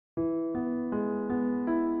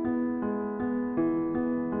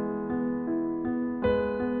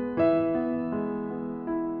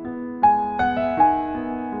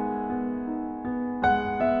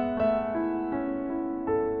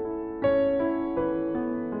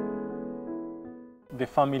The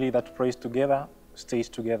family that prays together stays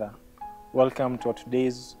together. Welcome to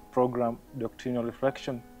today's program, Doctrinal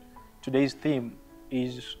Reflection. Today's theme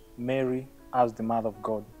is Mary as the Mother of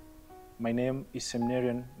God. My name is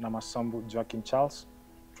Seminarian Namasambu Joachim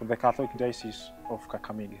from the Catholic Diocese of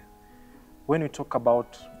Kakamega. When we talk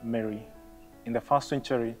about Mary, in the first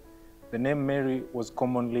century, the name Mary was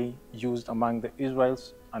commonly used among the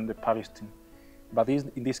Israelites and the Palestine. But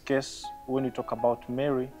in this case, when we talk about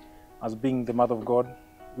Mary as being the Mother of God,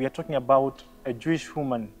 we are talking about a Jewish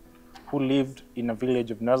woman who lived in a village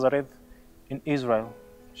of Nazareth in Israel.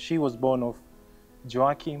 She was born of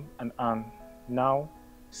Joachim and Anne, now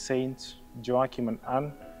Saints Joachim and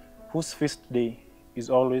Anne, whose feast day is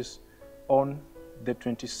always on the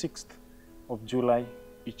 26th of July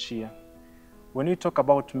each year. When we talk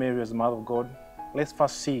about Mary as the Mother of God, let's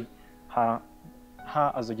first see her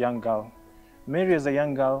as a young girl. Mary as a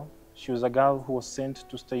young girl, she was a girl who was sent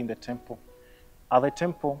to stay in the temple. At the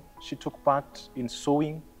temple, she took part in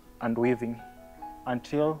sewing and weaving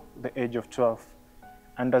until the age of 12.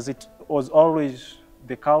 And as it was always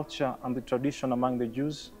the culture and the tradition among the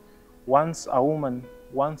Jews, once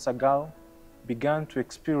a girl began to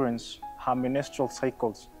experience her menstrual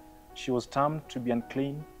cycles, she was termed to be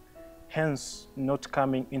unclean, hence not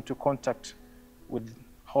coming into contact with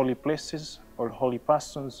holy places or holy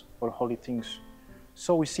persons or holy things.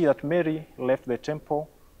 So we see that Mary left the temple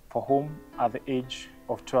for home at the age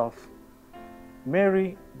of 12.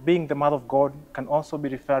 Mary, being the Mother of God, can also be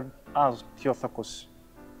referred as Theotokos.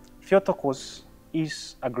 Theotokos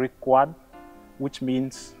is a Greek word which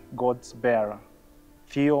means God's bearer.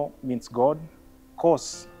 Theo means God,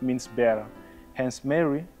 kos means bearer. Hence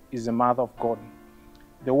Mary is the Mother of God.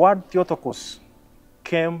 The word Theotokos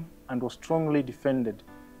came and was strongly defended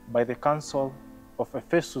by the Council of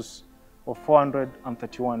Ephesus of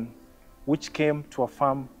 431, which came to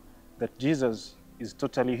affirm that Jesus is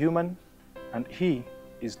totally human and he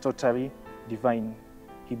is totally divine.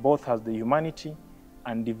 He both has the humanity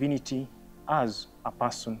and divinity as a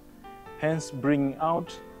person, hence bringing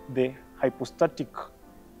out the hypostatic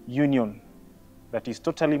union that is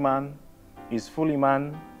totally man, is fully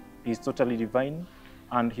man, is totally divine,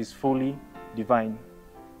 and he's fully divine.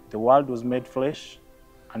 The Word was made flesh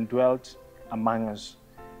and dwelt among us.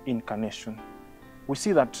 Incarnation. We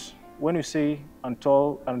see that when we say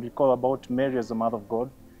and recall about Mary as the Mother of God,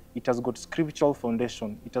 it has got scriptural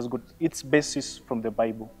foundation. It has got its basis from the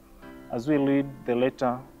Bible. As we read the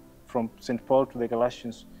letter from St. Paul to the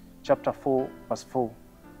Galatians, chapter 4, verse 4,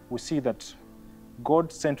 we see that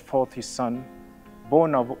God sent forth his Son,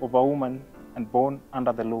 born of a woman and born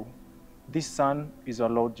under the law. This Son is our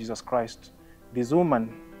Lord Jesus Christ. This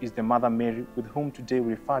woman is the Mother Mary, with whom today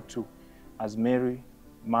we refer to as Mary,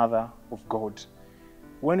 Mother of God.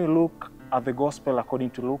 When we look at the Gospel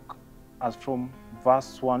according to Luke, as from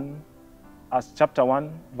chapter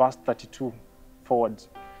 1, verse 32 forwards,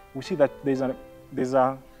 we see that there's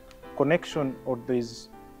a connection, or there's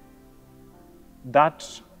that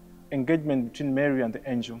engagement between Mary and the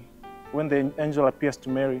angel. When the angel appears to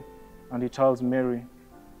Mary and he tells Mary,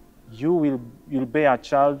 you'll bear a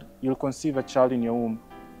child, you'll conceive a child in your womb,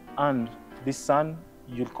 and this son,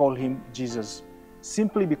 you'll call him Jesus,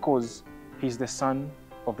 simply because he's the Son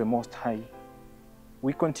of the Most High.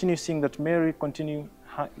 We continue seeing that Mary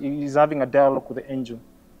is having a dialogue with the angel,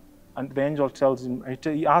 and the angel tells him,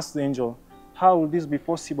 he asks the angel, how will this be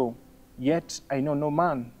possible? Yet I know no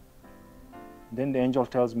man. Then the angel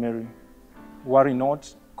tells Mary, worry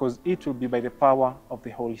not, because it will be by the power of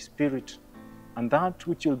the Holy Spirit, and that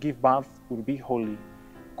which you'll give birth will be holy,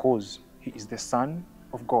 because he is the Son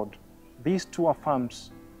of God. These two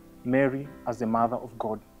affirms Mary as the Mother of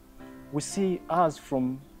God. We see as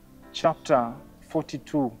from chapter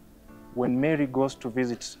 42, when Mary goes to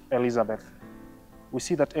visit Elizabeth, we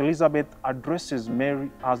see that Elizabeth addresses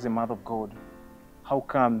Mary as the Mother of God. How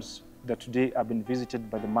comes that today I've been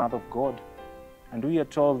visited by the Mother of God? And we are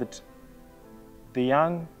told that the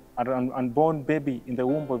young unborn baby in the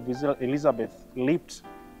womb of Elizabeth leaped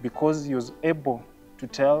because he was able to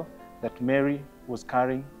tell that Mary was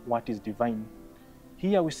carrying what is divine.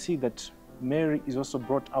 Here we see that Mary is also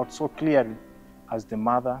brought out so clearly as the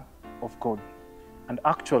Mother of God. And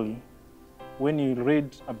actually, when you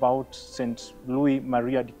read about St. Louis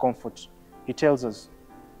Maria de Comfort, he tells us,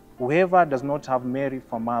 whoever does not have Mary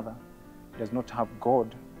for mother does not have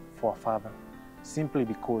God for a father, simply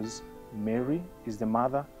because Mary is the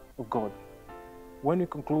Mother of God. When we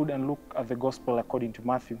conclude and look at the Gospel according to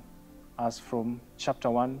Matthew, as from chapter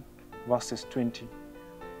 1, verses 20,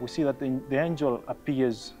 we see that the angel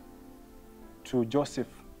appears to Joseph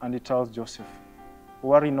and he tells Joseph,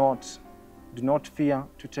 worry not, do not fear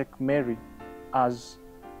to take Mary as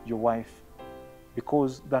your wife,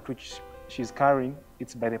 because that which she's carrying,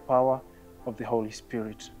 it's by the power of the Holy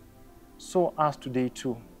Spirit. So as today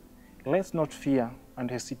too, let's not fear and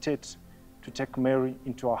hesitate to take Mary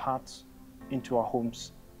into our hearts, into our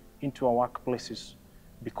homes, into our workplaces,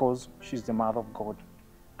 because she's the Mother of God.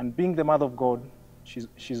 And being the Mother of God,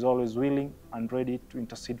 she's always willing and ready to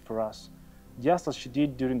intercede for us, just as she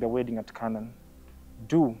did during the wedding at Canaan.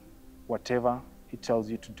 Do whatever He tells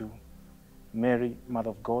you to do. Mary, Mother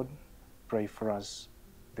of God, pray for us.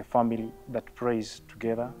 The family that prays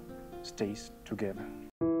together stays together.